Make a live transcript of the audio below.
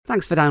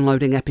Thanks for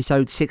downloading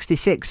episode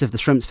 66 of the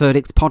Shrimps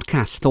Verdict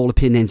podcast. All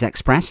opinions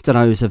expressed are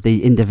those of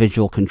the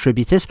individual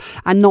contributors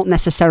and not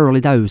necessarily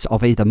those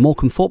of either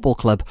Morecambe Football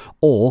Club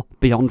or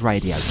Beyond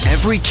Radio.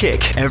 Every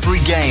kick, every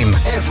game,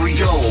 every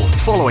goal.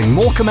 Following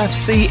Morecambe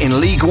FC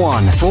in League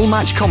One. Full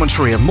match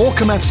commentary of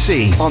Morecambe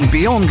FC on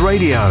Beyond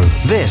Radio.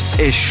 This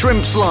is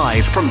Shrimps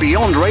Live from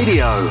Beyond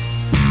Radio.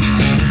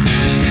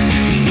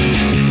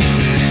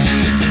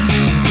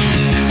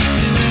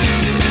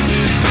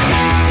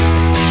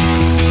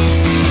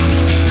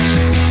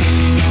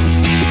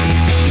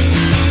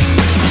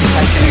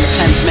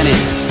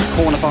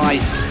 Corner by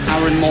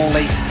Aaron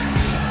Morley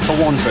for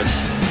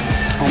Wanderers.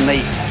 On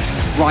the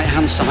right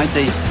hand side,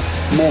 the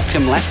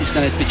Morecambe left is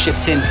going to be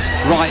chipped in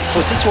right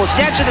footed towards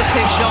the edge of the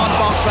 6-yard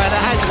box where the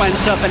head went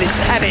up and it's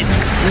headed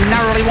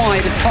narrowly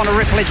wide of Connor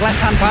Ripley's left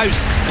hand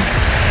post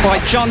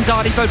by John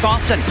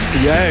Dardy-Bobartson.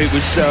 Yeah, it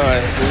was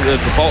the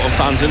Bolton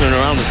fans in and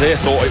around us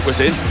here thought it was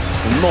in.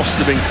 It must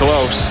have been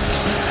close,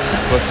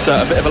 but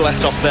a bit of a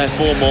let off there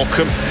for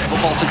Morecambe.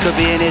 Bolton could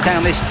be in here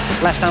down this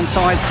left hand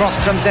side. Cross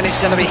comes in, it's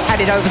going to be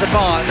headed over the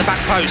bar at the back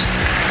post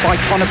by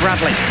Connor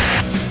Bradley.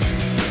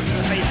 To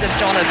the feet of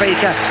John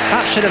Abika.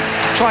 That should have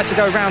tried to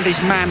go round his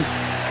man,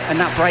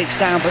 and that breaks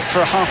down, but for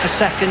a half a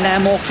second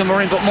there Morecambe are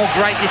in, but more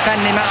great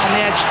defending out on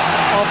the edge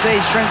of the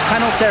Shrimps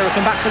penalty area. We'll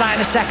come back to that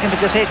in a second,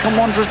 because here come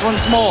Wanderers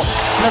once more.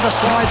 Another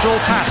slide draw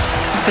pass.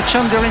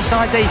 Kachunga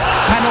inside the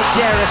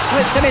penalty area,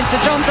 slips him into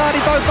John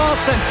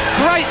Dardy-Bobartson.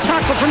 Great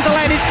tackle from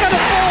Delaney. He's going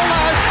to fall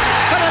though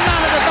for the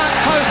man at the back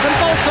post, and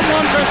Bolton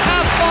Wanderers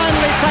have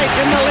finally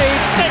taken the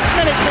lead 6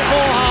 minutes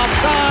before half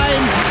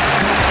time.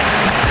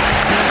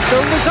 The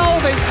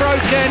resolve is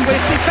broken.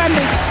 We've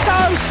defended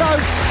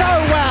so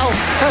well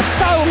for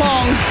so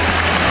long.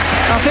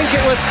 I think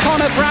it was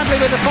Connor Bradley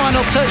with the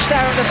final touch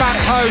there at the back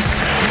post.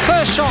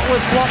 First shot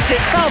was blocked, it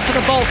fell to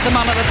the Bolton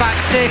man at the back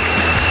stick,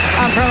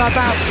 and from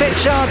about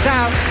 6 yards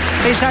out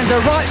he sends a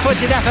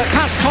right-footed effort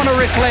past Connor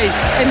Ripley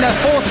in the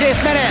 40th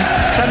minute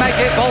to make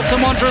it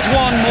Bolton Wanderers 1,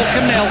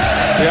 Morecambe 0.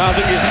 Yeah, I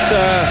think it's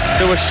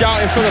they were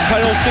shouting for the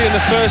penalty in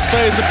the first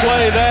phase of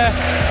play there.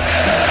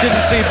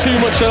 Didn't see too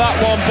much of that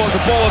one, but the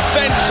ball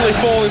eventually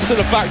falling to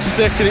the back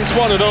stick, and it's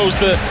one of those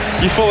that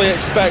you fully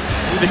expect.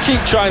 They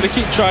keep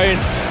trying.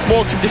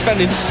 Morecambe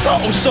defending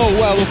so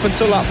well up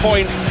until that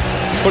point,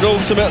 but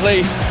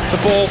ultimately the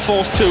ball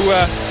falls to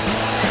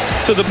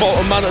the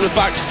Bolton man at the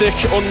back stick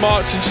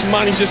unmarked, and just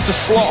manages to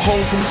slot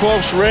home from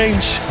close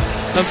range.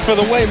 And for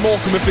the way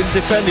Morecambe have been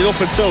defending up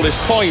until this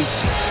point,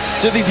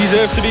 do they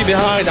deserve to be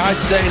behind? I'd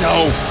say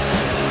no.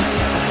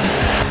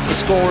 The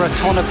scorer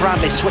Connor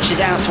Bradley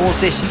switches out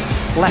towards this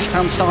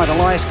left-hand side.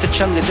 Elias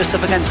Kachunga just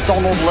up against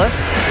Donald Love,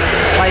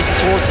 plays it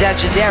towards the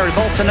edge of the area.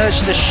 Bolton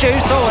urged to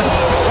shoot.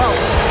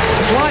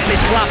 Slightly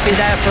flappy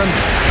there from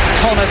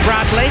Connor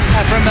Bradley,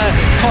 from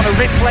Connor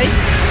Ripley,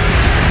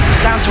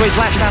 down to his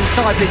left-hand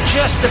side, but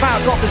just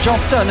about got the job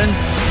done and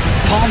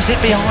palms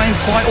it behind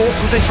quite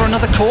awkwardly for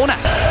another corner.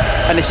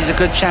 And this is a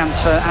good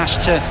chance for Ash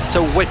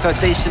to whip a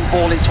decent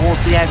ball in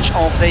towards the edge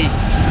of the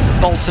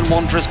Bolton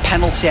Wanderers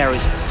penalty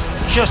areas.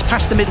 Just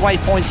past the midway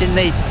point in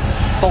the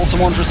Bolton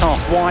Wanderers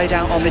half, wide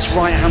out on this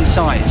right-hand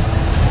side.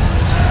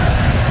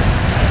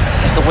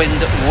 As the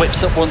wind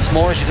whips up once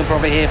more, as you can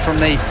probably hear from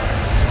the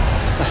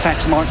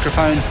effects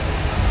microphone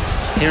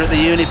here at the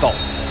Unibol.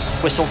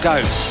 Whistle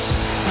goes.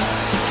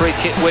 Free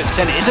kick whipped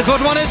in. It's a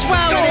good one as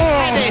well, and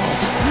it's headed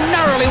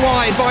narrowly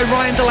wide by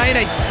Ryan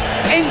Delaney.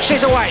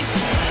 Inches away.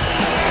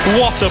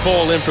 What a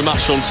ball in from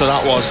Ash Hunter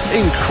that was.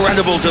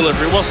 Incredible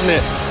delivery, wasn't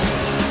it?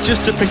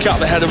 Just to pick out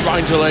the head of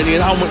Ryan Delaney,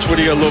 and how much would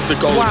he have loved the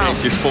goal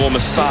against his former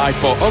side.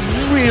 But a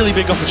really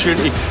big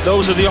opportunity.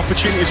 Those are the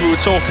opportunities we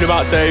were talking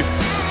about, Dave.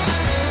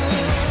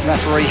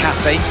 Referee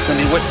happy. It's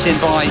going to be whipped in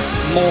by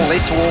Morley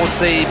towards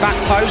the back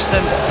post,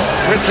 and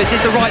Ripley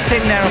did the right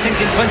thing there, I think,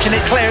 in punching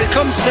it clear. It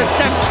comes to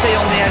Dempsey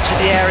on the edge of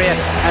the area,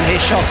 and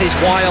his shot is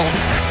wild.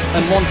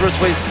 And Wanderers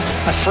with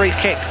a free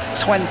kick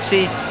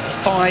 25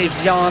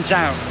 yards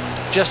out,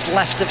 just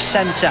left of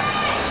centre.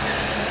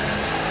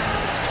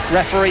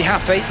 Referee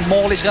happy.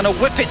 Morley's going to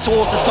whip it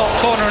towards the top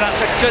corner, and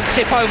that's a good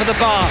tip over the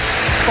bar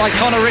by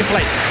Connor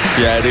Ripley.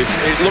 Yeah, it is.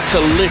 It looked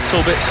a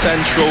little bit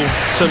central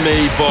to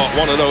me, but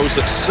one of those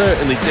that's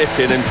certainly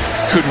dipping and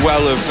could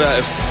well have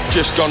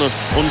just gone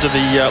under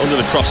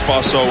the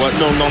crossbar. So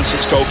no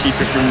nonsense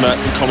goalkeeping from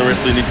Connor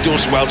Ripley, and he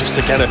does well just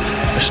to get a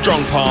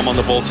strong palm on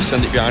the ball to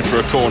send it behind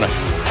for a corner.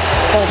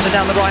 Bolton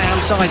down the right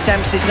hand side.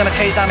 Dempsey's going to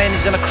keep that in.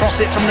 He's going to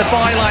cross it from the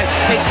byline.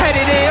 It's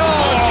headed in.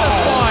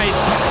 Just wide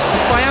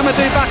by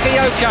Amadou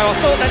Bakayoko. I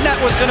thought the net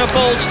was going to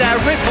bulge there.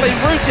 Ripley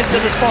rooted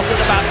to the spot at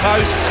the back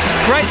post.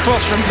 Great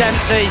cross from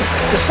Dempsey.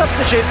 The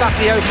substitute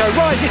Bakayoko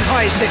rising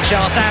high 6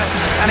 yards out,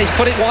 and he's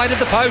put it wide of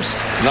the post.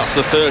 And that's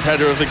the third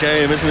header of the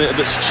game, isn't it?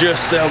 That's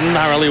just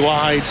narrowly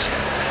wide.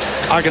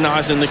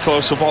 Agonisingly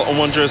close for Bolton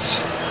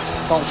Wanderers.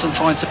 Bolton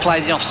trying to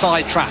play the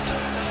offside trap.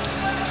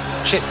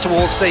 Chip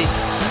towards the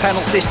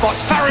penalty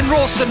spots. Farron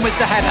Rawson with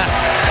the header.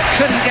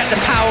 Couldn't get the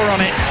power on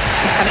it,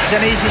 and it's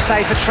an easy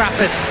save for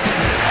Trafford.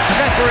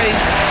 Referee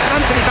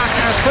Anthony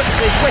Backhouse puts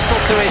his whistle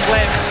to his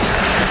lips.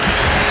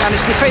 And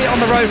it's defeat on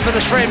the road for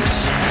the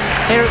Shrimps.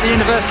 Here at the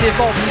University of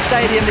Bolton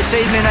Stadium this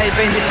evening, they've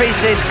been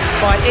defeated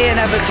by Ian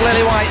Evans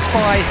Lillywhites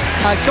by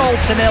a goal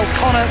to nil.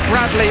 Connor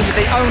Bradley with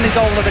the only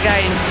goal of the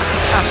game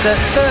after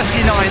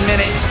 39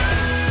 minutes.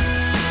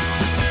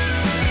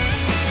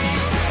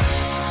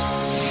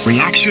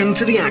 Reaction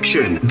to the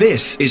action.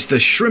 This is the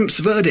Shrimps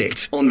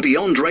verdict on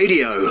Beyond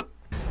Radio.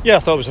 Yeah, I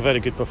thought it was a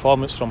very good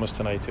performance from us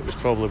tonight. It was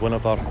probably one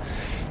of our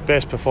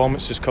best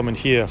performances coming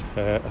here.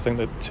 I think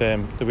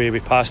that the way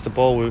we passed the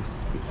ball, we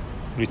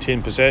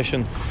retained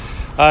possession,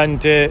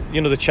 and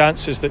the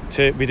chances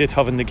that we did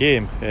have in the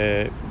game,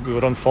 we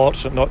were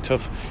unfortunate not to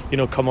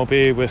have come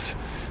away with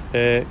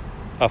a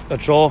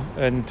draw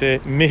and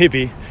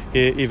maybe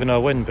even a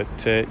win. But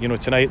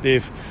tonight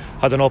they've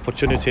had an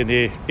opportunity in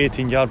the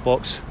 18-yard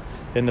box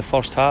in the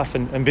first half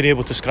and been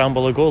able to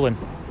scramble a goal in.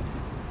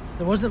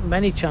 There wasn't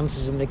many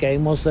chances in the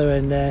game, was there?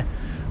 And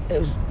it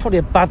was probably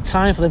a bad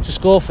time for them to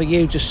score for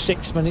you, just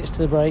 6 minutes to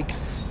the break.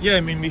 Yeah,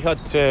 I mean, we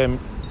got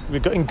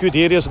in good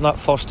areas in that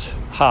first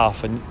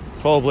half, and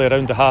probably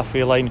around the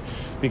halfway line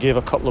we gave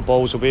a couple of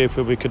balls away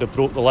where we could have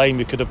broke the line.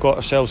 We could have got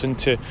ourselves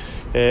into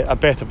a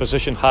better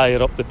position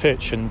higher up the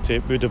pitch, and we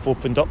would have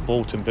opened up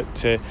Bolton.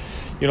 But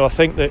I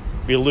think that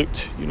we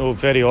looked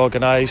very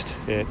organised.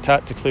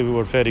 Tactically we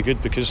were very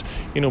good, because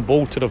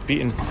Bolton have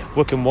beaten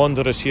Bolton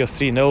Wanderers here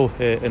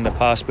 3-0 in the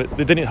past, but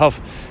they didn't have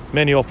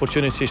many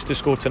opportunities to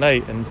score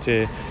tonight,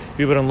 and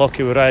we were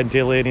unlucky with Ryan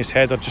Delaney's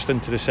header just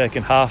into the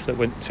second half that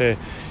went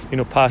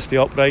past the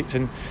upright,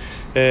 and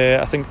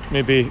I think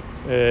maybe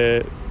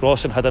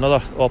Rawson had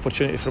another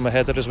opportunity from a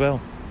header as well.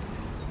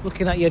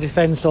 Looking at your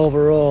defence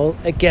overall,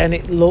 again,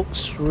 it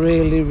looks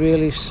really,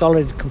 really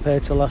solid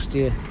compared to last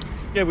year.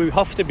 Yeah, we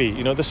have to be.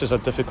 This is a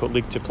difficult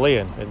league to play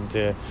in,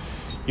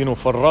 and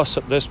for us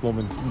at this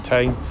moment in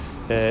time,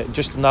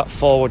 just in that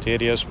forward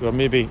areas, we're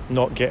maybe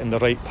not getting the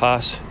right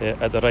pass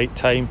at the right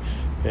time.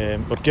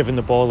 We're giving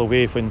the ball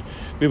away when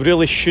we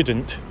really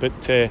shouldn't.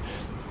 But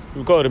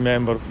we've got to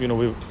remember,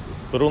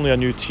 we're only a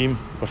new team.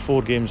 We're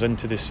 4 games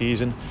into the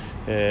season.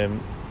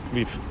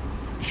 We've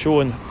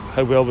shown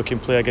how well we can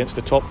play against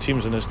the top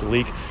teams in this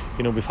league.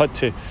 We've had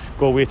to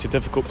go away to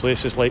difficult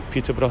places like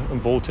Peterborough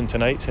and Bolton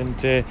tonight, and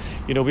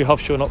we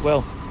have shown up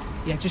well.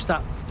 Yeah, just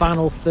that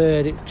final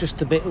third, it's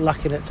just a bit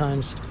lacking at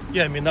times.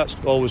 Yeah, I mean, that's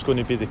always going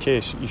to be the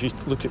case. If you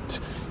look at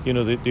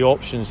the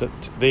options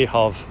that they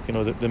have,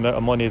 the amount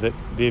of money that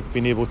they've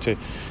been able to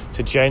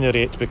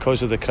generate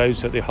because of the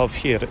crowds that they have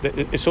here,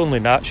 it's only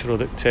natural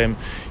that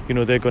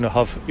they're going to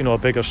have a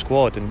bigger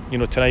squad.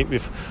 And tonight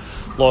we've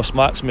lost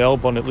Max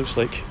Melbourne. It looks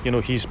like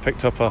he's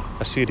picked up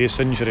a serious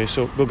injury,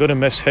 so we're going to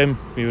miss him.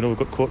 We've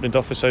got Courtney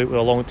Duffus out with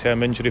a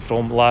long-term injury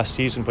from last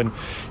season when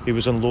he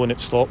was on loan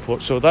at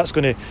Stockport, so that's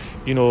going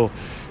to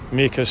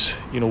make us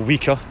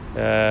weaker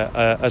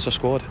as a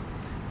squad.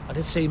 I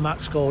did see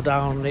Max go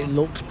down, and it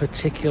looked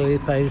particularly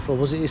painful.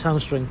 Was it his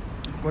hamstring?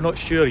 We're not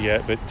sure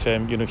yet, but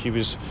he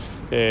was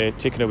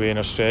taken away in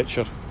a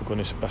stretcher. We're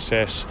going to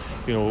assess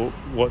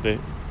what the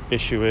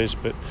issue is,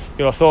 but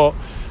I thought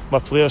my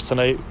players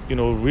tonight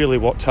really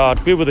worked hard.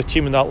 We were the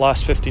team in that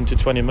last 15 to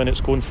 20 minutes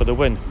going for the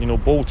win.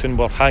 Bolton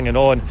were hanging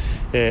on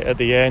at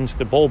the end.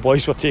 The ball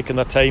boys were taking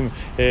their time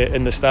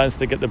in the stands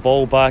to get the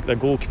ball back. The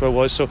goalkeeper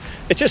was. So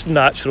it's just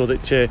natural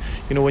that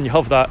when you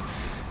have that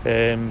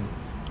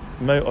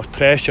amount of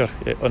pressure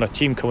on a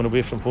team coming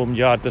away from home,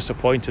 you are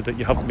disappointed that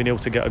you haven't been able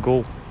to get a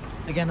goal.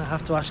 Again, I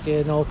have to ask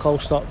you, Cole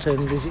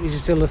Stockton, is he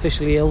still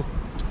officially ill?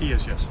 He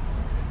is, yes.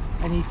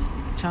 Any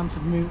chance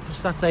of movement for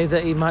Saturday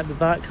that he might be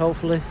back,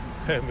 hopefully?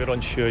 We're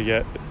unsure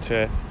yet, but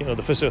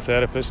the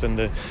physiotherapist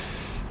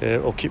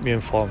will keep me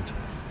informed.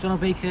 John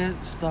O'Beaker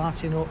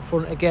starting up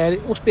front again.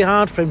 It must be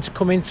hard for him to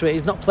come into it.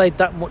 He's not played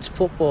that much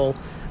football,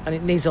 and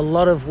it needs a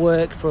lot of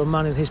work for a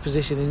man in his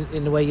position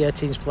in the way your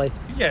teams play.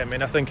 Yeah, I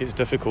mean, I think it's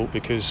difficult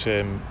because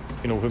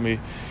when we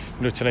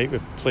tonight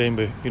we're playing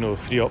with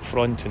 3 up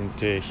front,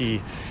 and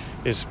he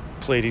is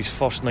played his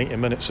first 90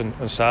 minutes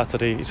on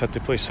Saturday. He's had to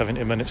play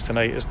 70 minutes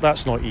tonight.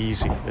 That's not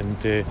easy, and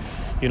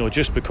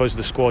just because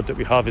the squad that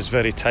we have is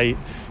very tight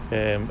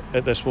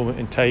at this moment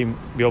in time,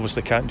 we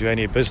obviously can't do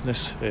any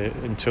business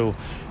until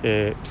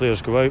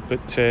players go out.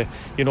 But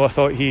I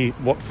thought he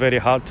worked very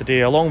hard today,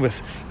 along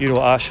with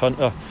Ash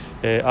Hunter,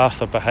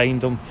 Arthur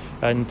behind him,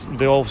 and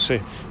the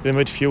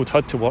midfield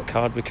had to work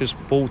hard because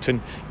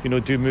Bolton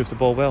do move the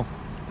ball well.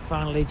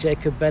 Finally,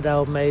 Jacob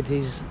Bedell made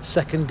his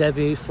second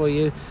debut for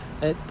you.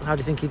 How do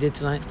you think he did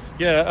tonight?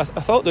 Yeah,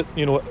 I thought that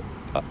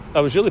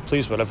I was really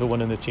pleased with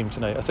everyone in the team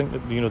tonight. I think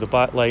that the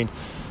back line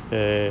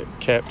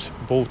kept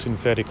Bolton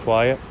very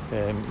quiet.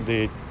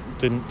 They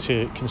didn't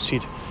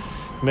concede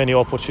many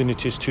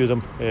opportunities to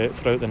them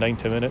throughout the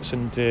 90 minutes,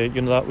 and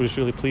that was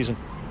really pleasing.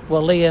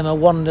 Well, Liam, a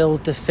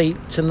 1-0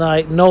 defeat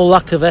tonight. No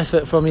lack of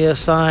effort from your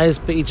side,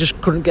 but you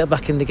just couldn't get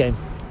back in the game.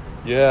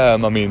 Yeah,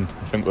 I mean,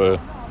 I think we're,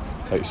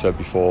 like you said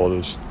before,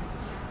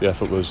 the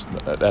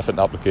effort and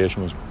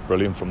application was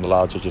brilliant from the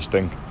lads. I just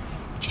think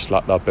just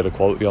lacked that bit of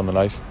quality on the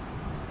night.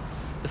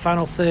 The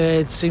final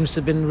third seems to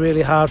have been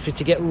really hard for you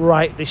to get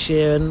right this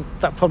year, and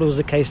that probably was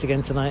the case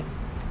again tonight.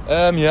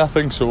 Yeah, I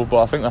think so,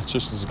 but I think that's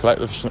just as a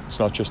collective. It's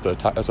not just the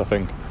attackers. I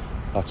think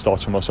that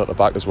starts from us at the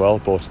back as well.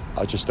 But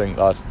I just think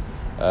that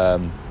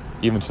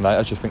even tonight,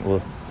 I just think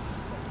we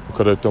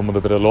could have done with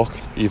a bit of luck.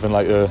 Even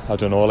like a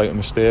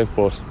mistake,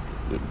 but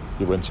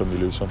you win some, you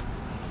lose some.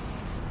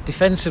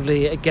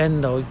 Defensively,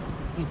 again though,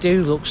 you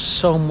do look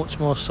so much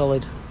more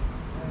solid.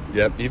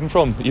 Yeah, even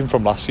from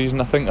last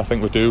season, I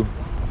think we do.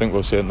 I think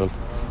we're saying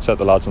set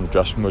the lads in the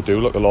dressing room. We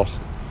do look a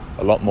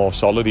lot more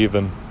solid,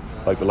 even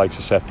like the likes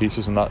of set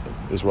pieces and that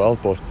as well.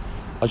 But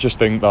I just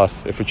think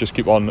that if we just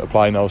keep on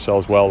applying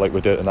ourselves well, like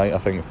we did tonight, I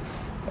think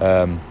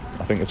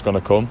it's going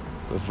to come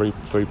with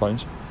 3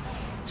 points.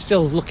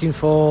 Still looking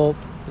for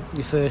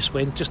your first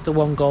win, just the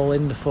 1 goal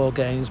in the 4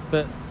 games.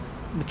 But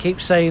we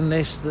keep saying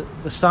this, that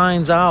the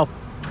signs are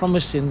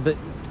promising, but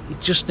you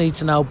just need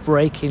to now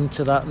break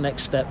into that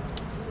next step.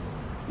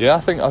 Yeah, I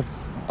think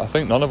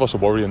none of us are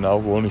worrying now.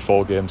 We're only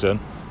 4 games in.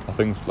 I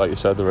think, like you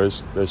said,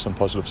 there's some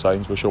positive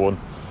signs. We're showing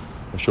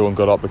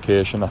good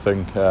application. I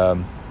think,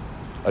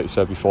 like you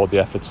said before, the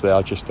effort's there.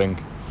 I just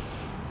think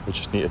we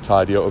just need to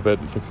tidy up a bit.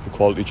 The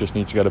quality just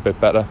needs to get a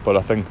bit better. But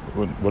I think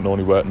we're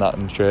only working that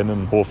in training,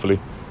 and hopefully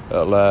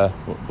we'll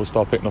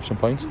start picking up some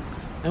points.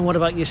 And what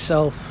about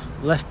yourself?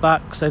 Left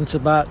back, centre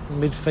back,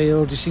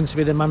 midfield. You seem to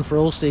be the man for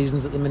all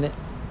seasons at the minute.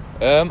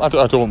 I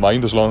don't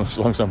mind as long as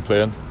I'm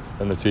playing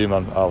in the team,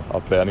 and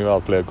I'll play anyway.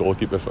 I'll play a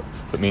goalkeeper if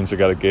it means to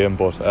get a game.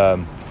 But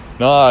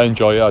no, I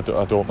enjoy it.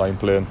 I don't mind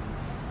playing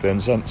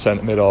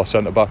centre mid or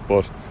centre back.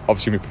 But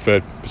obviously my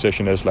preferred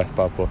position is left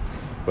back. But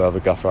wherever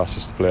Gaffer asks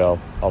us to play,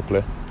 I'll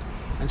play.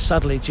 And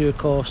sadly, due of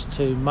course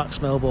to Max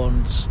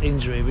Melbourne's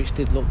injury, which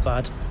did look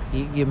bad,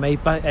 you may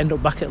end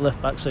up back at left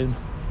back soon.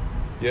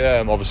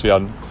 Yeah, obviously,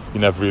 you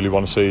never really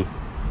want to see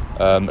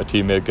a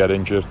teammate get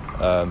injured.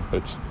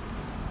 It's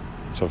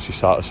obviously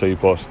sad to see,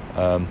 but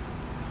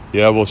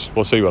yeah, we'll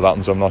see what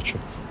happens. I'm not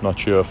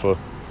sure if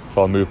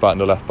I'll move back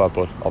into left back,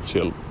 but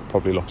obviously it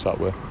probably looks that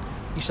way.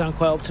 You sound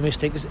quite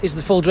optimistic. Is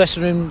the full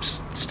dressing room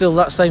still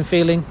that same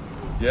feeling?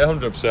 Yeah,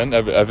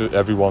 100%.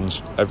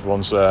 Everyone's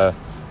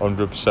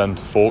 100%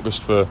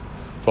 focused for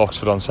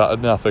Oxford on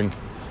Saturday. I think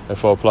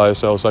if we apply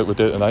ourselves like we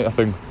did tonight, I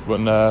think we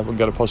can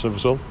get a positive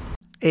result.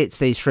 It's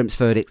the Shrimps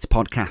Verdict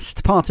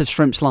podcast, part of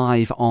Shrimps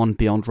Live on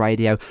Beyond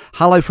Radio.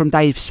 Hello from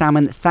Dave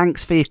Salmon.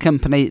 Thanks for your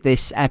company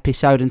this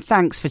episode, and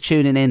thanks for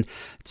tuning in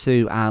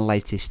to our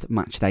latest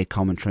matchday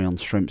commentary on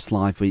Shrimps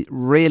Live. We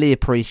really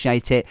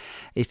appreciate it.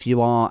 If you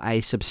are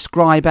a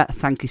subscriber,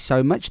 thank you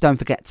so much. Don't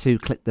forget to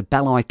click the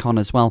bell icon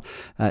as well,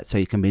 so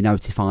you can be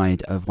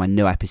notified of when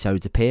new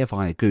episodes appear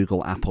via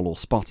Google, Apple or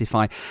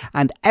Spotify.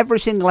 And every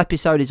single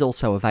episode is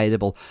also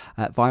available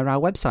via our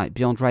website,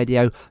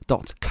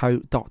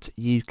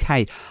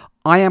 beyondradio.co.uk.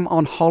 I am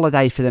on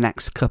holiday for the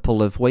next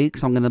couple of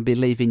weeks. I'm going to be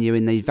leaving you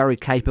in the very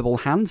capable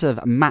hands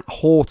of Matt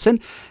Horton.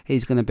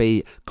 He's going to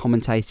be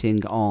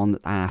commentating on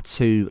our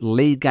 2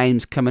 league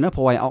games coming up,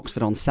 away at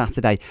Oxford on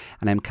Saturday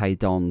and MK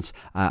Dons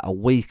a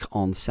week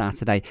on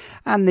Saturday.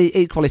 And the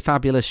equally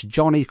fabulous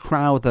Johnny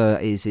Crowther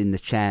is in the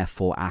chair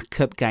for our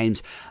cup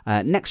games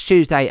next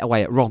Tuesday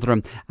away at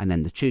Rotherham, and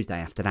then the Tuesday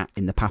after that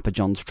in the Papa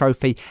John's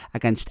Trophy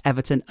against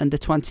Everton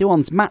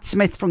under-21s. Matt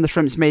Smith from the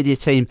Shrimps Media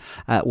team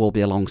will be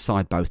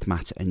alongside both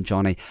Matt and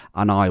Johnny,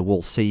 and I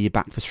will see you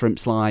back for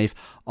Shrimps Live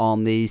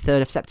on the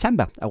 3rd of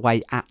September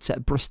away at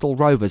Bristol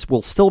Rovers.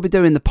 We'll still be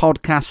doing the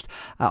podcast.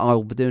 I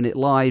will be doing it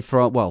live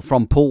from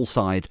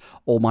poolside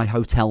or my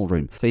hotel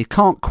room. So you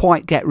can't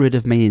quite get rid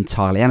of me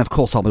entirely. And of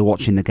course, I'll be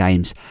watching the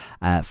games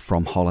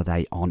from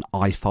holiday on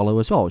iFollow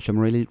as well, which I'm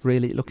really,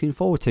 really looking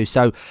forward to.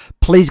 So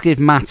please give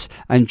Matt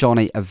and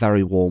Johnny a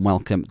very warm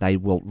welcome. They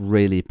will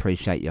really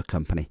appreciate your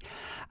company.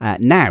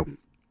 Now,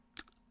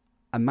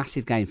 a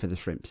massive game for the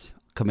Shrimps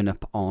coming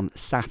up on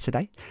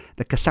Saturday.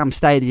 The Kassam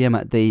Stadium,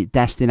 the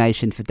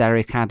destination for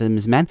Derek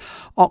Adams' men.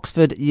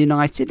 Oxford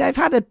United, they've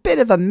had a bit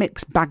of a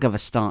mixed bag of a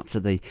start to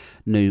the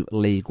new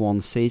League One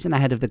season.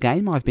 Ahead of the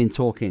game, I've been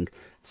talking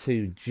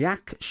to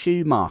Jack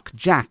Schumark.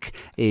 Jack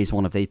is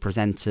one of the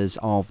presenters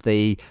of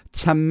the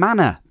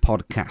Tamana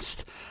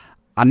podcast.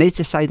 I need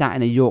to say that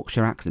in a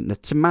Yorkshire accent. The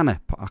Tamana,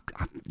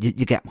 you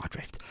get my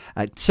drift.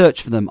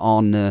 Search for them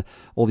on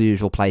all the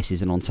usual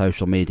places and on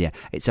social media.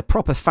 It's a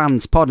proper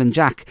fans pod, and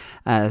Jack,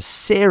 a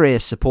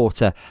serious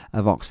supporter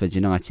of Oxford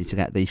United, to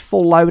get the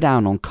full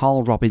lowdown on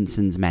Karl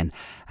Robinson's men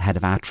ahead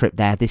of our trip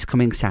there this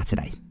coming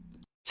Saturday.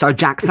 So,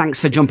 Jack, thanks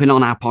for jumping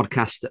on our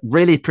podcast.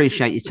 Really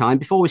appreciate your time.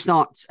 Before we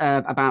start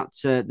about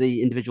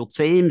the individual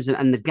teams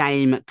and the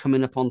game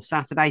coming up on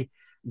Saturday,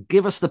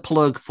 give us the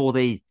plug for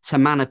the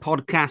Tamana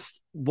podcast.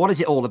 What is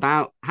it all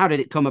about? How did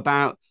it come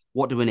about?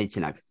 What do we need to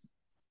know?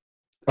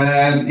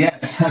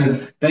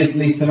 So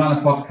basically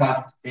Tamana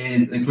podcast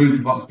is a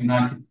group of Oxford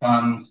United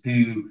fans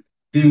who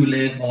do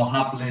live or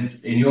have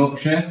lived in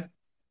Yorkshire,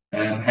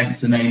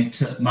 hence the name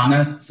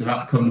Tamana. So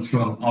that comes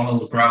from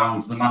Orrell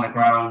Ground, the Manor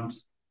Ground,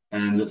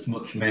 that's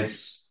much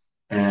missed.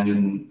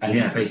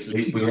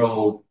 Basically we were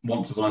all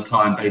once upon a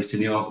time based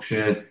in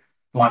Yorkshire,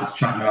 liked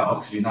chatting about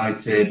Oxford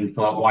United and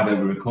thought, why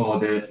don't we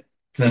record it?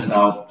 Turned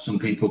out some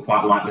people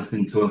quite like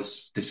listening to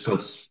us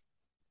discuss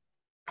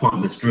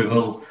pointless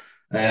drivel.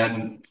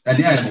 And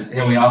yeah,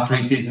 here we are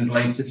 3 seasons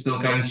later, still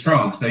going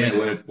strong. So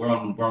yeah, we're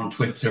on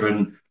Twitter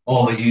and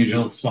all the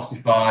usual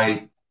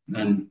Spotify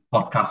and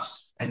podcast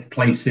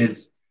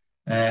places.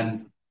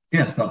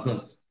 Yes, that's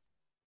us.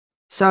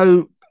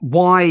 So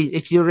why,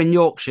 if you're in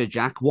Yorkshire,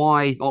 Jack,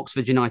 why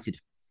Oxford United?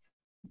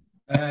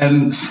 I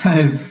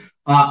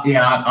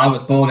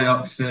was born in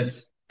Oxford.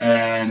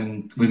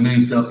 We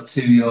moved up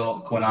to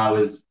York when I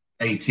was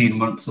 18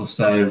 months or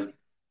so.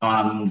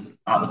 And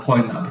at the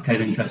point that I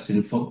became interested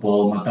in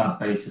football, my dad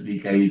basically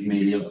gave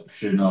me the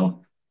option of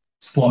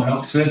supporting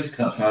Oxford because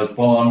that's where I was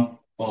born,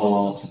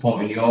 or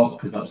supporting York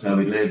because that's where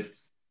we lived.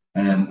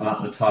 And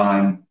at the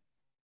time,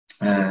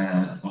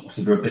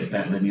 Oxford were a bit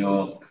better than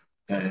York.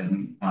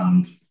 And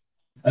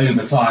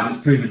over time,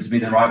 it's proven to be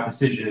the right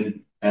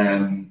decision.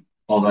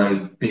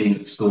 Although being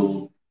at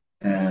school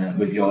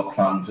with York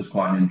fans was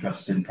quite an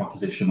interesting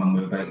proposition when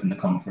we were both in the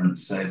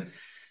conference. So,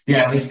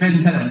 yeah, it's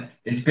been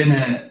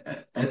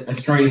a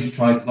strange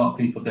choice. A lot of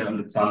people don't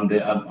understand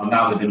it. I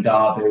now live in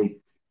Derby,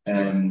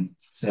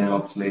 so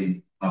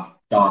obviously I've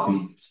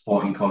Derby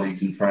supporting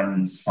colleagues and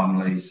friends,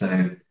 family.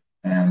 So,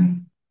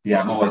 I'm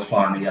always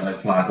flying the yellow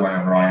flag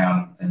wherever I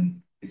am,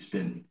 and it's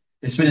been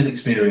an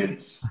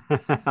experience.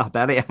 I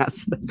bet it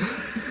has.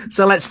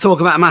 So let's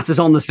talk about matters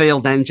on the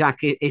field then, Jack,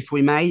 if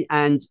we may.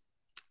 And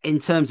in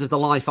terms of the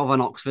life of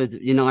an Oxford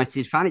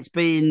United fan, it's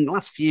been,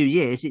 last few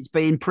years, it's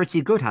been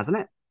pretty good, hasn't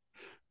it?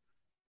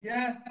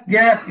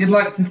 Yeah, you'd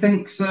like to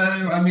think so.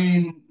 I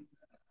mean,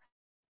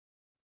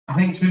 I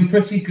think it's been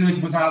pretty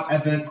good without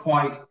ever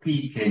quite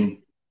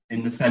peaking,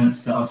 in the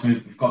sense that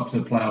obviously we've got to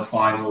a playoff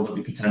final that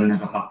we pretend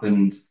never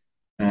happened.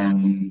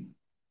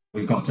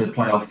 We've got to a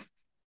playoff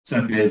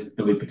semis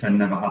that we pretend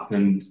never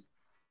happened.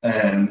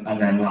 And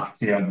then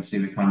last year, obviously,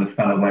 we kind of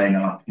fell away in the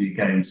last few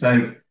games.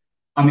 So,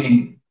 I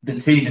mean, the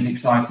team is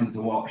exciting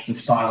to watch. The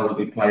style that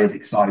we play is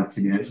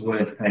exciting. You know, it's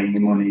worth paying the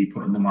money,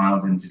 putting the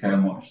miles in to go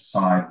and watch the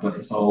side. But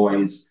it's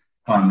always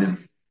kind of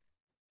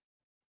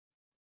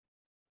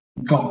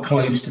got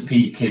close to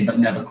peaking, but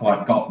never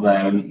quite got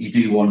there. And you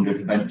do wonder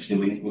if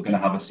eventually we're going to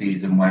have a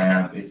season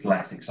where it's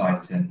less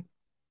exciting.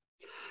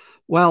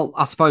 Well,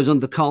 I suppose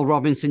under Karl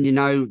Robinson, you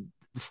know,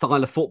 the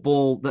style of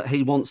football that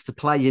he wants to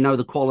play, you know,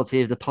 the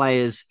quality of the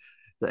players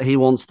that he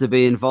wants to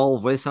be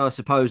involved with. So I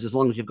suppose as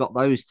long as you've got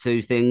those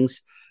two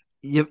things,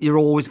 you're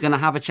always going to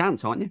have a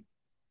chance, aren't you?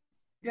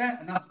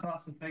 Yeah, and that's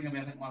the thing. I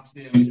mean, I think last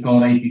year we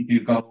scored 82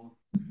 goals.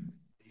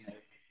 You know,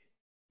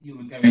 you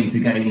were going into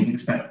games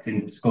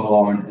expecting to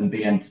score and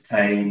be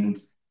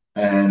entertained.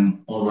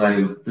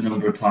 Although the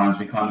number of times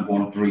we kind of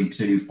won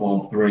 3-2,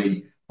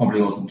 4-3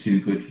 probably wasn't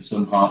too good for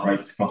some heart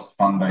rates across the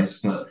fan base.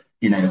 But,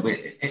 you know,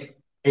 it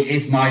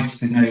is nice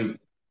to know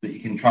that you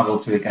can travel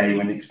to a game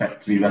and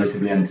expect to be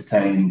relatively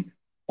entertained.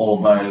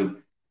 Although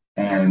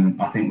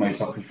I think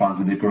most Oxford fans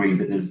would agree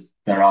that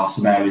there are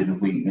some areas of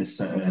weakness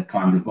that are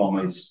kind of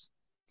almost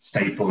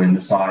staple in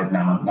the side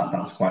now, and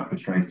that's quite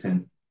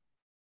frustrating.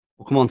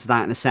 We'll come on to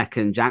that in a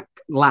second, Jack.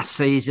 Last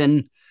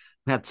season,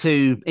 we had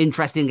two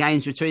interesting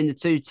games between the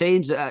two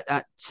teams.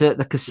 At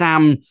the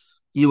Kassam,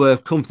 you were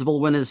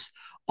comfortable winners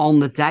on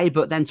the day,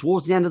 but then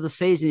towards the end of the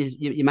season,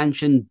 you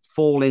mentioned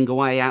falling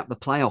away out the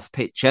playoff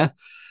picture.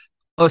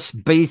 Us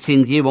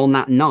beating you on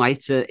that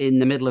night in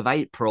the middle of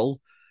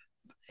April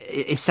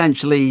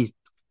essentially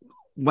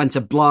went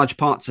a large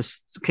part to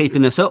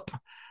keeping us up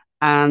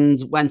and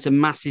went a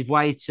massive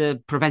way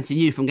to preventing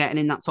you from getting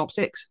in that top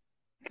six.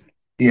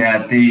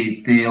 Yeah,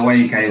 the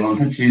away game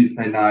on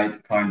Tuesday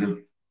night kind of,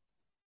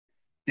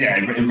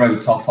 it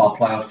wrote off our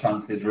playoff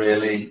chances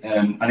really,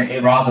 and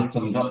it rather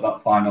summed up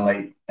that final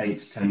eight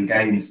to 10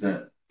 games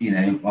that, you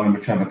know, I remember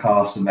Trevor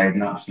Carson made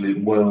an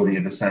absolute worldie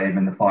of a save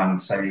in the final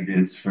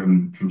stages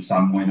from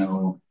Sam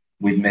Winnell.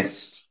 We'd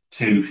missed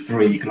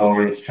 2-3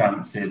 glorious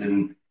chances,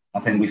 and I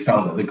think we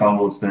felt that the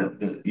goals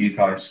that you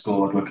guys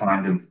scored were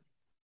kind of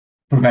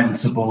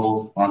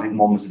preventable. I think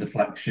one was a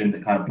deflection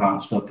that kind of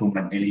bounced up and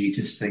went in. You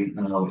just think,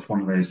 oh, it's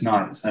one of those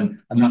nights. And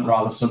that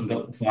rather summed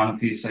up the final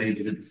few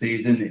stages of the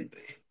season.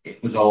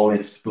 It was all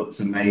ifs, buts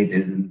and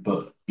maybes.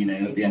 But, you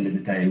know, at the end of the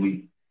day,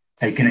 we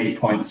taken 8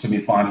 points from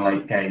your final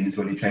 8 games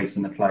when you're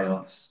chasing the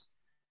playoffs.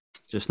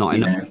 Just not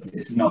enough.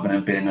 It's not going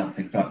to be enough,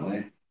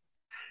 exactly.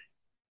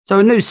 So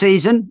a new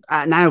season.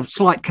 Now,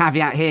 slight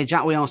caveat here,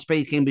 Jack, we are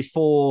speaking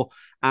before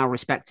our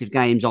respective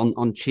games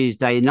on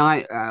Tuesday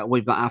night.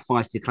 We've got our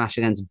feisty clash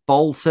against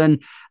Bolton.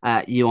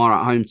 You are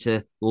at home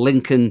to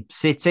Lincoln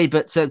City.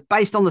 But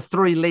based on the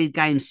 3 league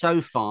games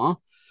so far,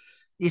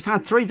 you've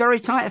had 3 very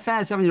tight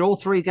affairs, haven't you? All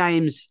 3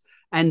 games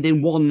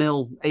ending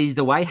 1-0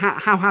 either way.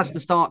 How has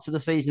the start to the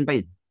season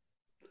been?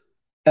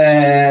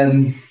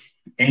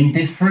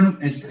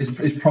 Indifferent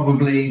is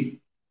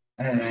probably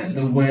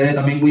the word.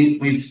 I mean,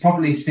 we've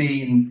probably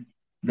seen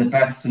the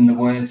best and the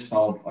worst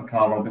of a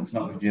Karl Robinson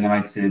Oxford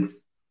United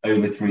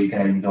over 3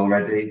 games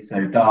already.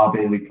 So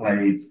Derby, we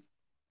played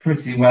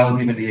pretty well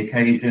given the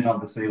occasion.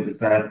 Obviously, it was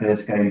their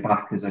first game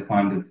back as a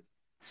kind of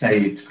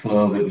saved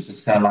club. It was a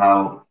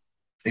sellout,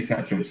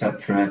 etc.,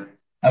 etc.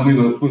 And we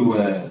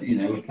were, you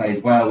know, we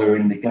played well. We were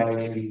in the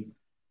game.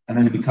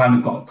 And then we kind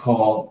of got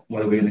caught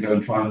whether we were going to go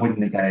and try and win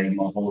the game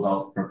or hold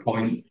out for a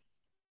point.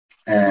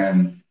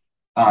 And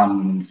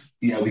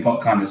yeah, we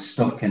got kind of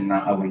stuck in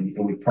that. Are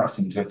we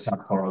pressing to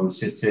attack or are we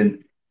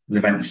sitting? And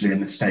eventually a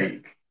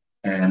mistake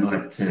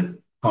led to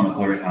Conor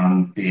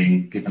Hurrihan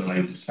being given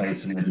loads of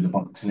space on the edge of the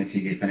box. And if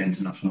you give an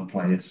international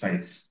player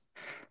space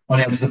on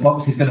the edge of the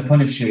box, he's going to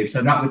punish you.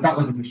 So that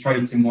was a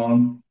frustrating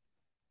one.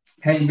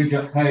 Cambridge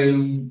at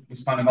home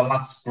was kind of a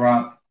last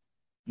grab.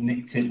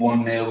 Nicked it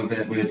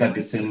 1-0 with a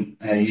debutant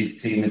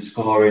youth team in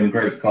scoring,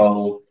 great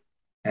goal.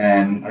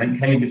 I think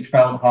Cambridge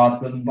felt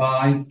hard done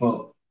by,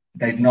 but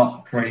they've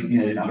not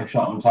didn't have a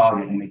shot on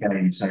target in the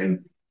game, so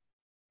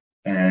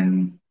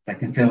they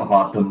can feel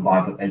hard done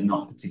by, but they've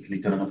not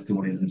particularly done enough to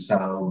win it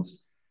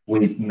themselves.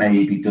 We've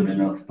maybe done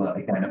enough, but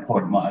again, a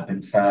point might have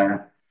been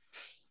fair.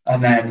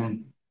 And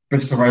then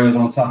Bristol Rovers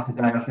on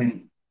Saturday, I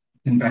think,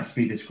 can best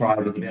be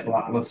described as a bit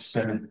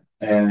lacklustre.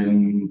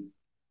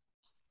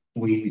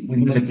 We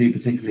never do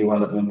particularly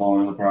well at the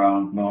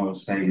Memorial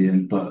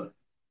Stadium, but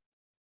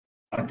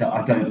I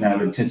don't know.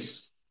 It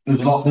just there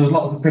was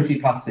lots of pretty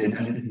passing,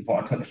 and this is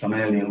what I touched on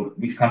earlier.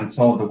 We kind of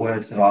saw the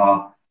worst of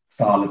our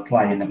style of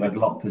play, and that we had a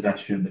lot of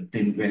possession but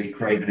didn't really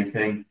create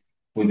anything.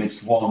 We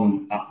missed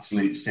one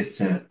absolute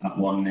sitter at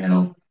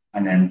 1-0,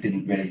 and then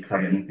didn't really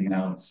create anything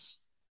else.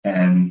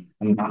 And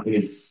that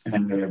is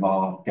an area of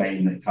our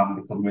game that can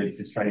become really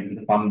frustrating with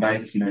the fan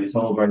base. It's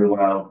all very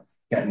well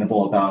getting the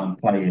ball down and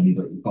playing,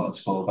 but you've got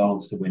to score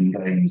goals to win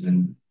games,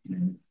 and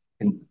you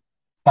can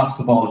pass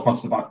the ball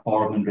across the back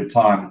 400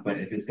 times, but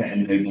if it's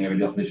getting near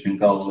the opposition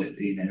goal,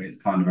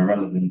 it's kind of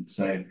irrelevant.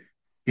 So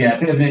yeah, a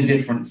bit of an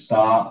indifferent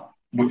start,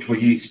 which we're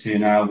used to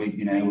now.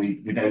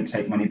 We don't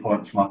take many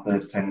points from our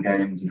first 10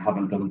 games and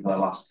haven't done for the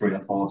last 3 or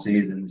 4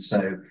 seasons.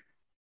 So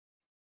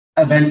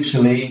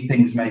eventually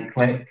things may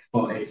click,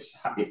 but it's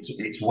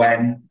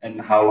when and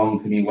how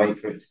long can you wait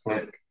for it to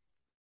click?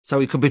 So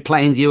we could be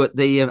playing you at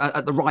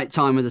the right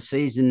time of the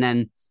season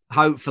then,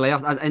 hopefully.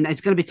 And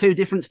it's going to be 2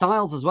 different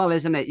styles as well,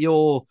 isn't it?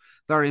 You're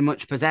very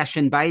much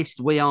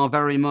possession-based. We are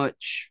very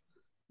much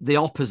the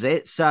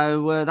opposite.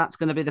 So that's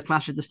going to be the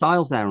clash of the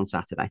styles there on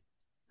Saturday.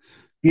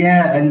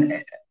 Yeah,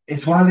 and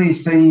it's one of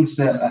these things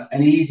that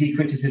an easy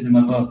criticism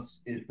of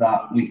us is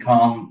that we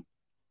can't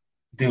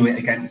do it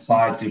against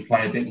sides who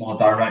play a bit more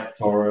direct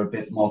or a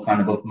bit more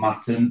kind of up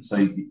Matton.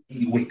 So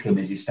Wickham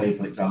is your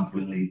staple example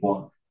in League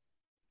One.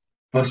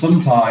 But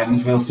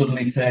sometimes we'll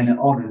suddenly turn it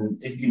on, and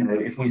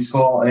if we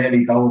score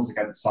early goals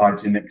against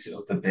sides who mix it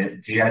up a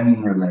bit,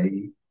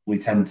 generally we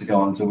tend to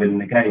go on to win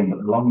the game.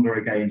 But the longer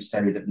a game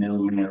stays at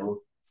 0-0,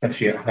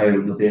 especially at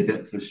home, there'll be a bit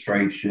of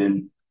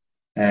frustration.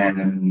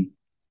 And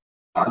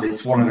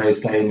it's one of those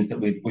games that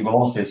we've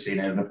also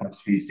seen over the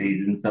past few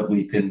seasons that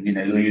we can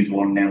lose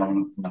 1-0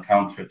 on a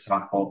counter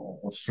attack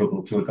or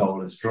struggle to a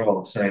goalless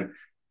draw. So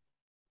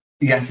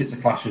yes, it's a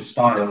clash of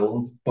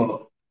styles,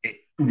 but it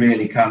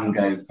really can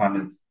go kind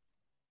of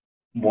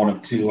one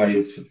of 2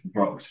 ways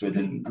for Oxford,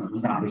 and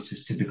that is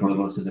just typical of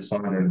us as a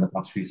side over the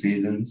past few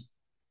seasons.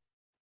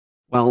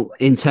 Well,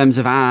 in terms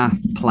of our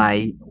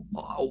play,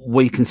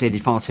 we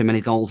conceded far too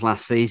many goals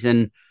last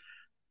season,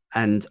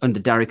 and under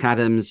Derek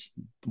Adams,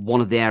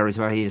 one of the areas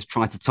where he has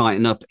tried to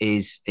tighten up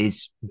is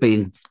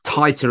being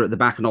tighter at the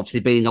back and obviously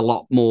being a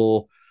lot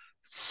more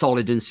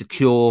solid and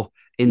secure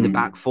in the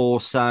back 4.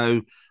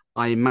 So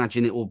I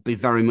imagine it will be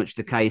very much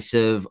the case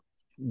of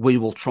we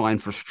will try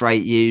and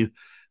frustrate you,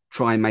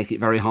 try and make it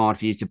very hard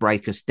for you to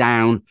break us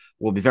down.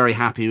 We'll be very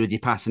happy with you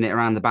passing it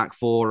around the back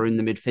 4 or in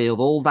the midfield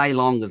all day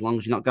long, as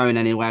you're not going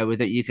anywhere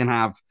with it. You can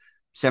have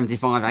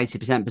 75,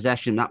 80%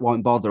 possession. That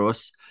won't bother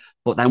us.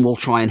 But then we'll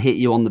try and hit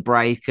you on the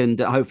break and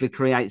hopefully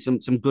create some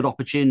good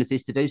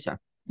opportunities to do so.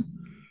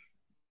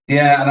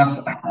 Yeah,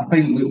 and I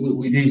think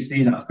we do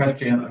see that,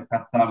 especially at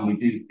Kassam, we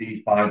do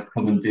see sides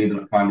come and do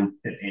that kind of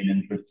sit in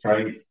and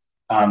frustrate.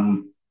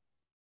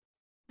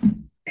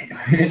 It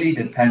really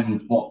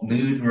depends what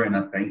mood we're in,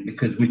 I think,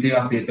 because we do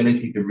have the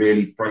ability to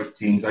really break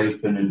teams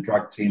open and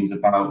drag teams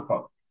about. We've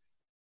got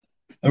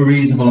a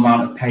reasonable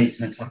amount of pace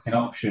and attacking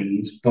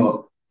options,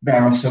 but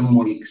there are some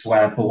weeks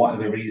where, for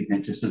whatever reason,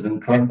 it just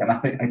doesn't click. And I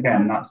think,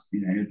 again, that's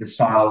the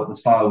style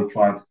we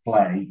try to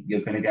play.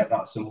 You're going to get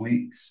that some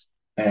weeks.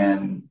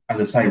 As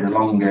I say, the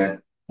longer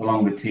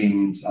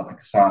teams at the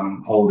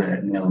Kassam hold it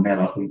at 0-0,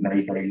 I think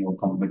they gain more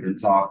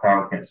confidence. Our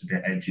crowd gets a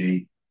bit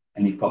edgy,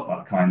 and you've got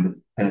that kind of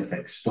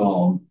perfect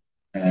storm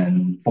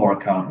for a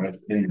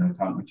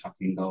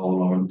counter-attacking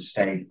goal or a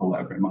mistake or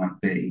whatever it might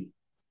be.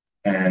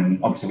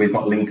 Obviously, we've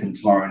got Lincoln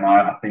tomorrow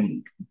night. I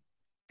think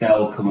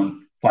they'll come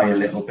and play a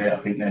little bit. I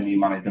think their new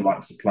manager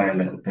likes to play a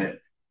little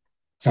bit.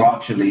 So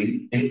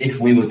actually, if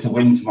we were to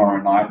win tomorrow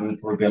night, there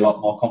would probably be a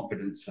lot more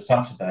confidence for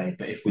Saturday.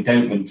 But if we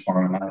don't win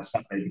tomorrow night,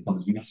 Saturday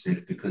becomes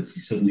massive because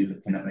you're suddenly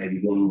looking at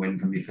maybe 1 win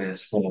from your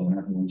first 4 and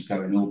everyone's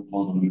going, oh,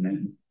 hold on a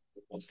minute,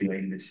 what's the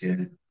aim this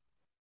year?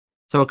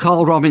 So a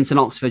Karl Robinson,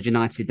 Oxford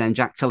United then.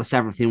 Jack, tell us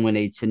everything we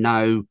need to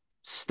know.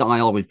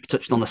 Style, we've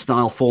touched on the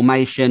style,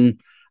 formation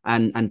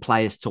and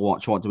players to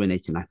watch. What do we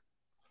need to know?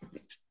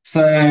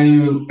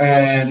 So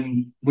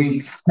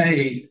we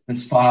play the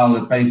style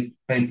of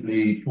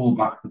basically full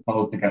back the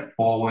ball to get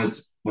forward,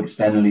 which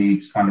then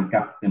leaves kind of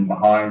gaps in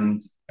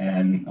behind.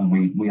 And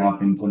we have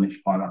been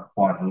punished by that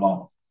quite a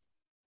lot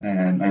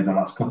over the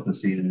last couple of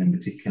seasons in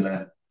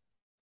particular.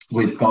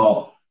 We've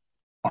got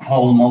a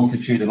whole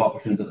multitude of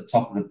options at the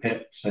top of the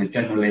pitch. So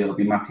generally it'll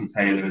be Matty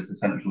Taylor as the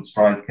central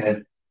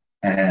striker.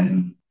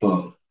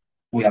 But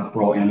we have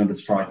brought in another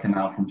striker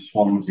now from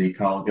Swansea,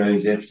 Karl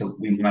Joseph. So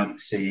we might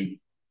see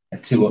a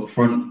two up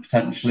front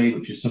potentially,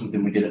 which is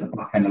something we did at the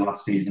back end of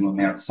last season when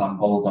we had Sam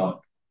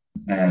Baldock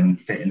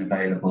fit and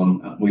available.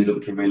 And we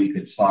looked a really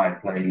good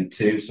side playing a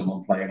two,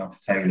 someone playing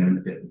off Taylor in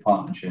a bit of a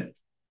partnership.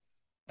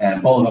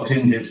 Baldock's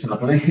injured, so I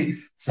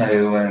believe.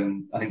 So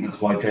I think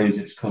that's why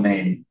Joseph's come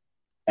in.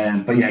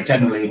 But yeah,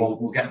 generally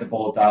we'll get the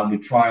ball down. We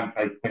try and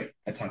play quick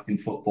attacking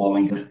football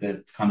and get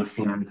the kind of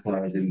flank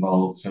players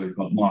involved. So we've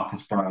got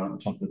Marcus Brown at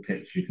the top of the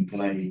pitch who can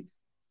play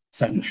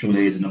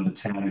centrally as a number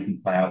 10, who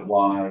can play out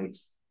wide.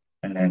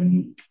 And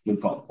then we've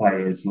got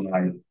players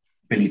like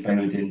Billy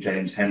Bowden,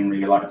 James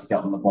Henry, who like to get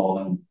on the ball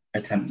and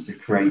attempt to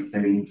create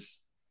things.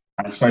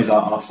 And I suppose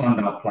our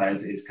standout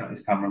players is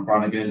Cameron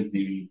Brannigan,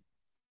 who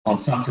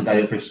on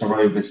Saturday at Bristol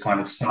Rovers kind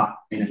of sat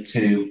in a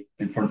two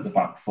in front of the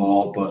back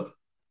four, but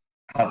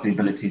has the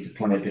ability to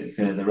play a bit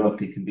further up.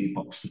 He can be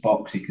box to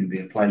box. He can be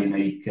a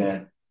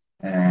playmaker.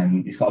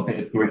 He's got a bit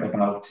of grit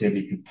about him.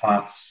 He can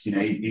pass. You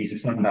know, he's a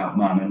standout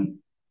man, and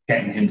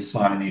getting him to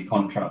sign a new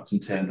contract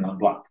and turn around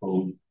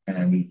Blackpool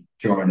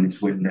during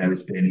this window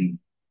has been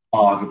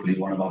arguably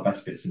one of our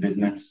best bits of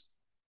business.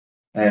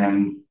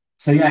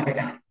 So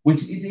yeah,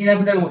 you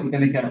never know what you're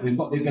going to get. We've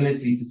got the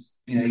ability to,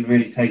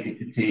 really take it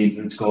to teams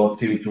and score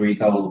 2-3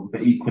 goals.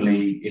 But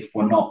equally, if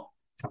we're not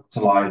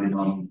capitalising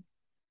on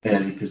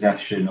early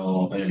possession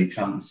or early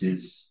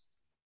chances,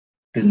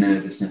 the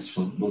nervousness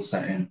will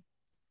set in.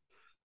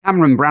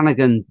 Cameron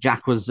Brannigan,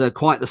 Jack, was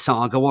quite the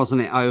saga,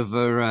 wasn't it,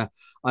 over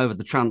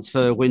the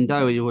transfer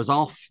window? He was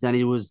off, then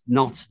he was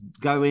not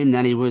going,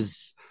 then he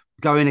was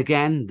going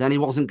again, then he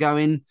wasn't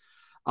going.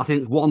 I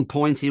think one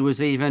point he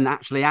was even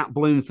actually at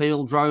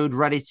Bloomfield Road,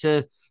 ready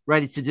to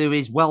do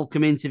his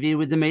welcome interview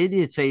with the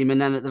media team, and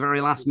then at the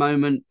very last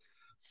moment,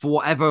 for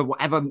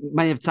whatever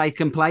may have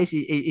taken place,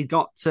 he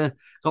got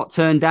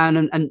turned down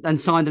and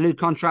signed a new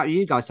contract with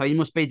you guys. So you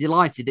must be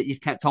delighted that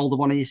you've kept hold of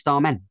one of your star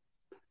men.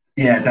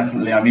 Yeah,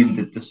 definitely. I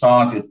mean, the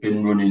saga's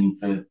been running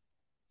for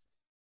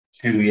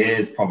 2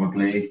 years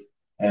probably.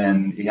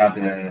 He had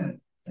a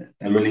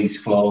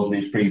release clause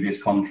in his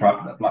previous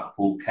contract that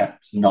Blackpool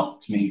kept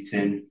not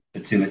meeting for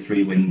 2 or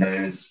 3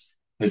 windows.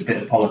 There was a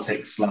bit of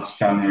politics last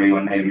January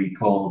when they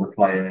recalled the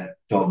player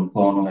Jordan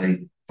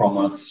Thornley from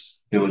us,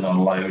 who was on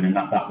loan, and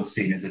that was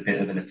seen as a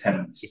bit of an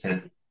attempt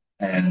to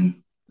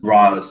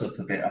rile us up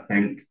a bit, I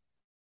think.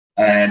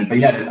 But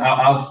yeah,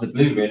 out of the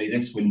blue, really,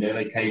 this window,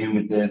 they came in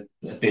with the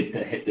bid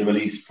that hit the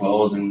release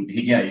clause, and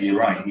you're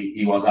right,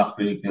 he was at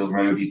Bloomfield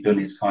Road. He'd done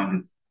his kind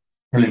of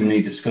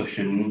preliminary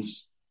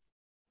discussions,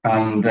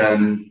 and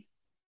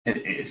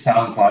it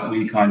sounds like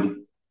we kind of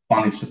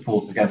managed to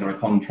pull together a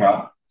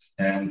contract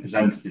and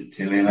presented it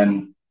to him.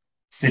 And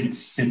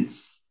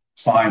since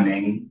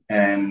signing,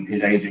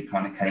 his agent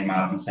kind of came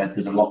out and said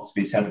there's a lot to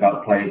be said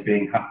about players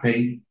being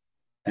happy.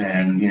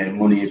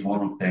 Money is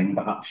one thing,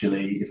 but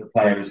actually, if a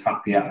player is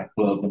happy at a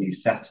club and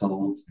he's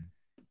settled,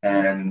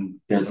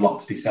 there's a lot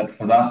to be said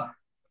for that.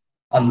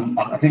 And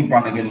I think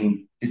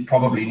Brannigan is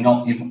probably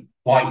not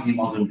quite your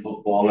modern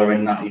footballer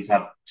in that he's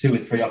had 2 or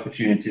 3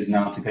 opportunities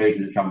now to go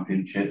to the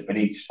Championship, but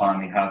each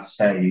time he has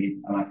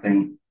stayed. And I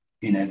think,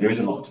 there is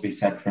a lot to be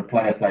said for a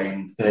player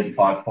playing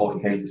 35,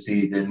 40 games a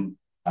season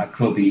at a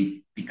club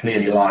he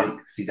clearly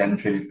likes. He's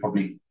entering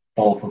probably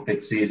 4th or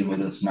 5th season with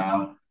us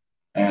now.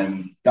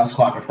 That's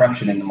quite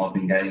refreshing in the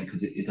modern game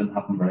because it doesn't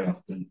happen very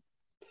often.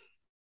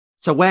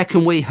 So where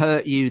can we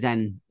hurt you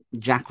then,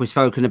 Jack? We've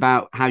spoken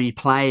about how you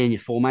play and your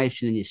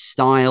formation and your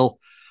style.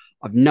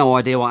 I've no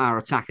idea what our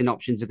attacking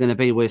options are going to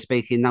be. We're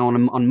speaking now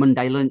on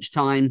Monday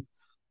lunchtime.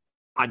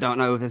 I don't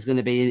know if there's going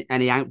to be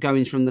any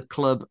outgoings from the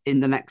club in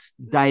the next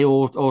day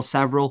or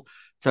several.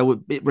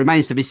 So it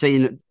remains to be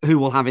seen who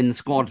we'll have in the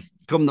squad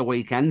come the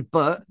weekend.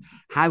 But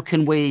how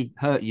can we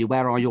hurt you?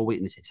 Where are your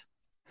weaknesses?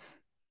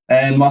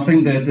 I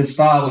think the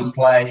style we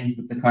play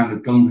with the kind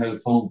of gung-ho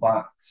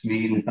full-backs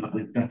means that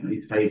there's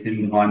definitely space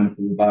in behind the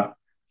full-back.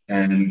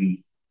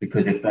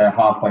 Because if they're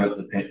halfway up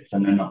the pitch,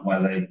 then they're not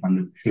where they kind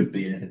of should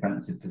be in a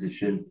defensive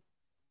position.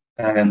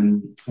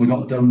 We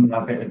got done with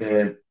a bit of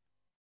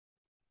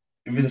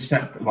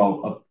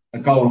a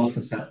goal off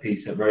a set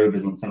piece at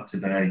Rovers on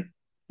Saturday.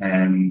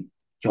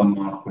 John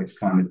Marquis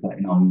kind of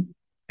letting on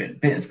a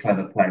bit of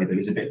clever play, but it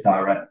was a bit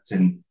direct,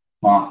 and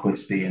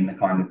Marquis being the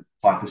kind of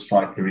type of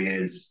striker he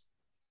is,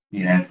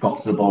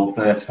 got to the ball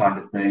first kind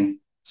of thing.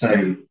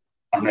 So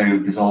I know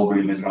there's all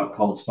rumours about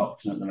Cole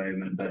Stockton at the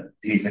moment, but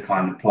he's the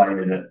kind of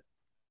player that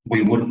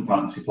we wouldn't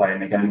fancy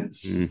playing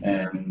against.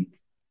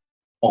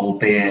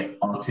 Albeit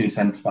our 2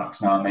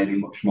 centre-backs now are maybe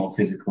much more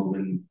physical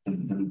than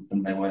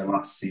they were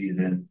last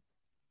season.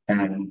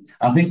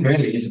 I think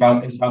really it's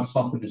about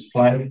stopping this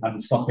play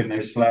and stopping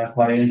those flair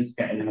players,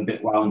 getting them a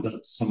bit wound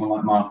up. Someone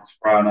like Marcus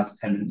Brown has a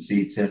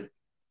tendency to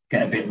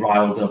get a bit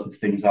riled up if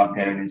things aren't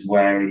going his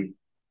way.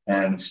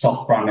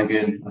 Stop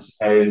Brannigan, I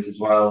suppose, as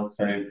well.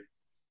 So,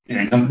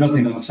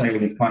 nothing I'm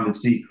saying is kind of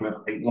secret.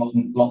 I think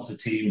lots of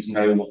teams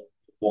know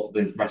what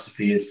the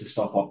recipe is to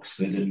stop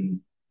Oxford, and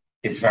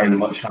it's very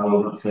much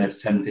how the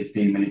first 10,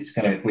 15 minutes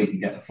go. If we can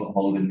get a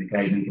foothold in the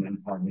game and get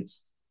them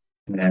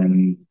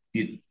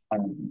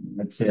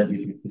I'd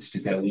certainly be pushed to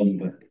go on,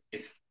 but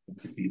if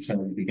he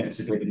gets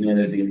a bit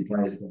nervy and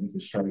players are getting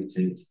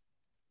frustrated,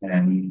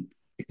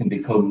 it can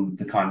become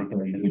the kind of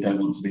game that we don't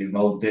want to be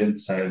involved in.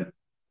 So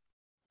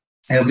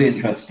it'll be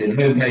interesting.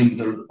 Home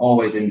games are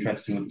always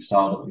interesting with the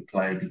style that we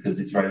play because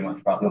it's very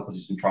much about the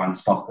opposition trying to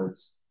stop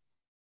us.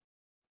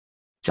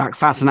 Jack,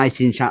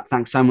 fascinating chat.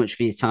 Thanks so much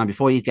for your time.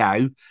 Before you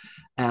go,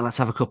 let's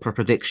have a couple of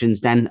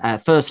predictions then.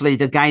 Firstly,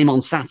 the game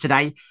on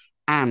Saturday,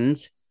 and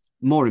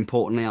more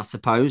importantly, I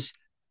suppose,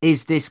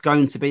 is this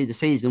going to be the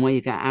season where you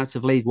get out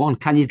of League One?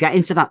 Can you get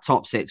into that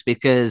top six?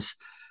 Because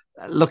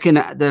looking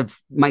at the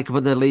makeup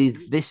of the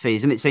league this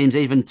season, it seems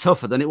even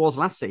tougher than it was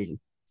last season.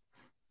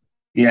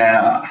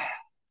 Yeah,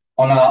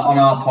 on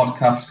our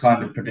podcast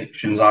kind of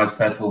predictions, I've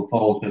said we'll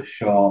fall just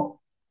short,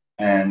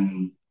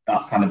 and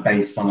that's kind of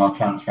based on our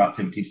transfer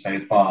activity so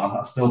far.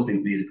 I still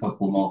think we need a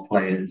couple more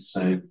players,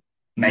 so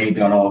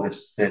maybe on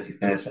August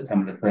 31st,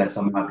 September the 1st,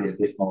 I might be a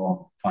bit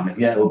more kind of,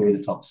 we'll be in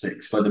the top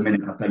six. But at the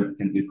minute, I don't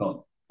think we've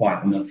got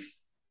quite enough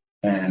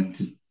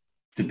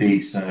to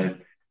be. So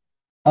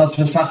as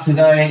for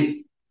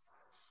Saturday,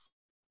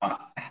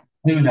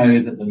 who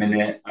knows at the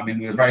minute? I mean,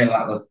 we were very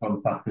lacklustre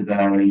on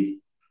Saturday.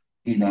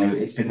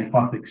 It's been a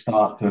classic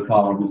start to a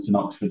Karl Robinson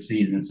Oxford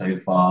season so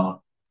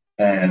far.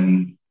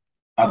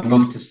 I'd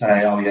love to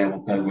say, we'll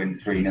go win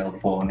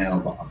 3-0,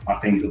 4-0, but I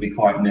think it'll be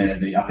quite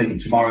nervy. I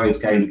think tomorrow's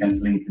game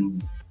against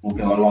Lincoln will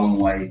go a long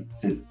way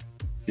to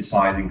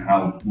deciding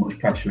how much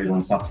pressure is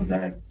on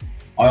Saturday.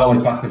 I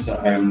always back us at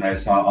home though,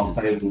 so I'll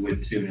say we'll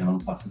win 2-0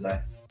 on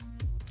Saturday.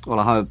 Well,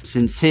 I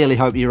sincerely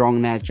hope you're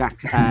wrong there,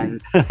 Jack.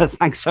 And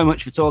thanks so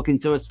much for talking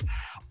to us.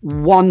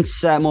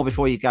 Once more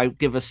before you go,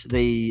 give us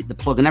the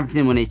plug and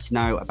everything we need to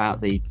know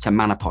about the To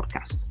Manor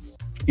podcast.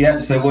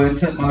 Yeah, so we're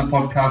To Manor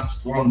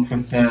podcast. We're on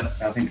Twitter.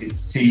 I think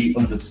it's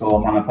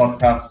T_Manor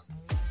podcast.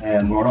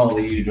 We're on all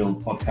the usual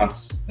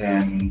podcast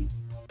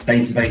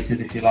databases,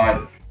 if you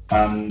like.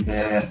 And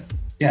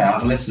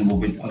have a listen.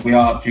 We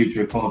are due to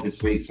record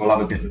this week, so we'll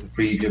have a bit of a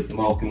preview of the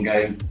Morecambe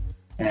game.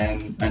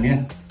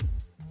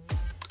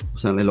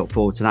 Certainly look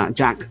forward to that.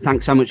 Jack,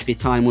 thanks so much for your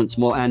time once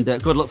more, and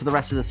good luck for the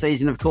rest of the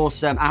season, of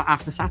course,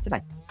 after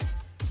Saturday.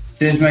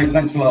 Cheers, mate.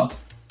 Thanks a lot.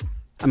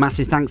 A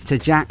massive thanks to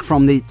Jack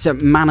from the To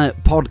Manor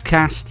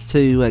podcast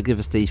to give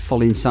us the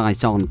full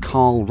insight on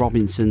Karl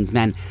Robinson's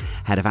men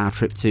ahead of our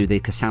trip to the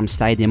Kassam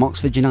Stadium.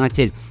 Oxford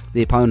United,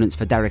 the opponents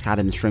for Derek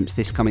Adams Shrimps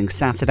this coming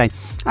Saturday.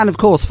 And of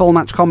course, full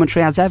match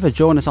commentary as ever.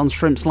 Join us on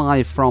Shrimps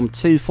Live from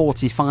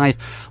 2:45.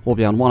 We'll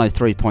be on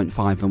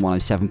 103.5 and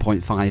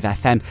 107.5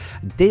 FM,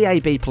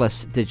 DAB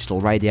Plus digital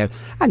radio.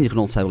 And you can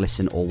also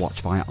listen or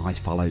watch via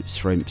iFollow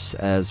Shrimps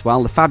as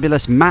well. The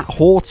fabulous Matt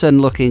Horton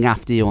looking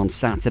after you on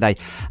Saturday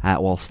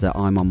whilst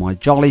I'm on my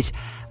jollies.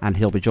 And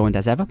he'll be joined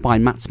as ever by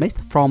Matt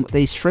Smith from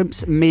the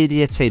Shrimps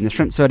media team. The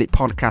Shrimps Verdict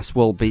podcast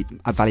will be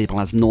available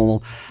as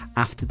normal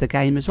after the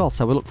game as well.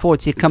 So we look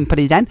forward to your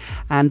company then.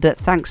 And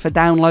thanks for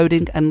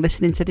downloading and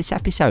listening to this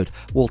episode.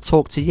 We'll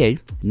talk to you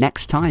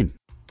next time.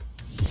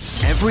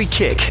 Every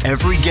kick,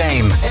 every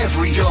game,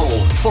 every goal.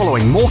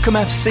 Following Morecambe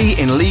FC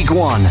in League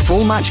One.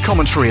 Full match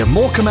commentary of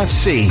Morecambe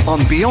FC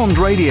on Beyond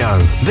Radio.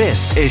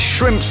 This is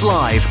Shrimps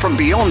Live from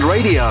Beyond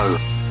Radio.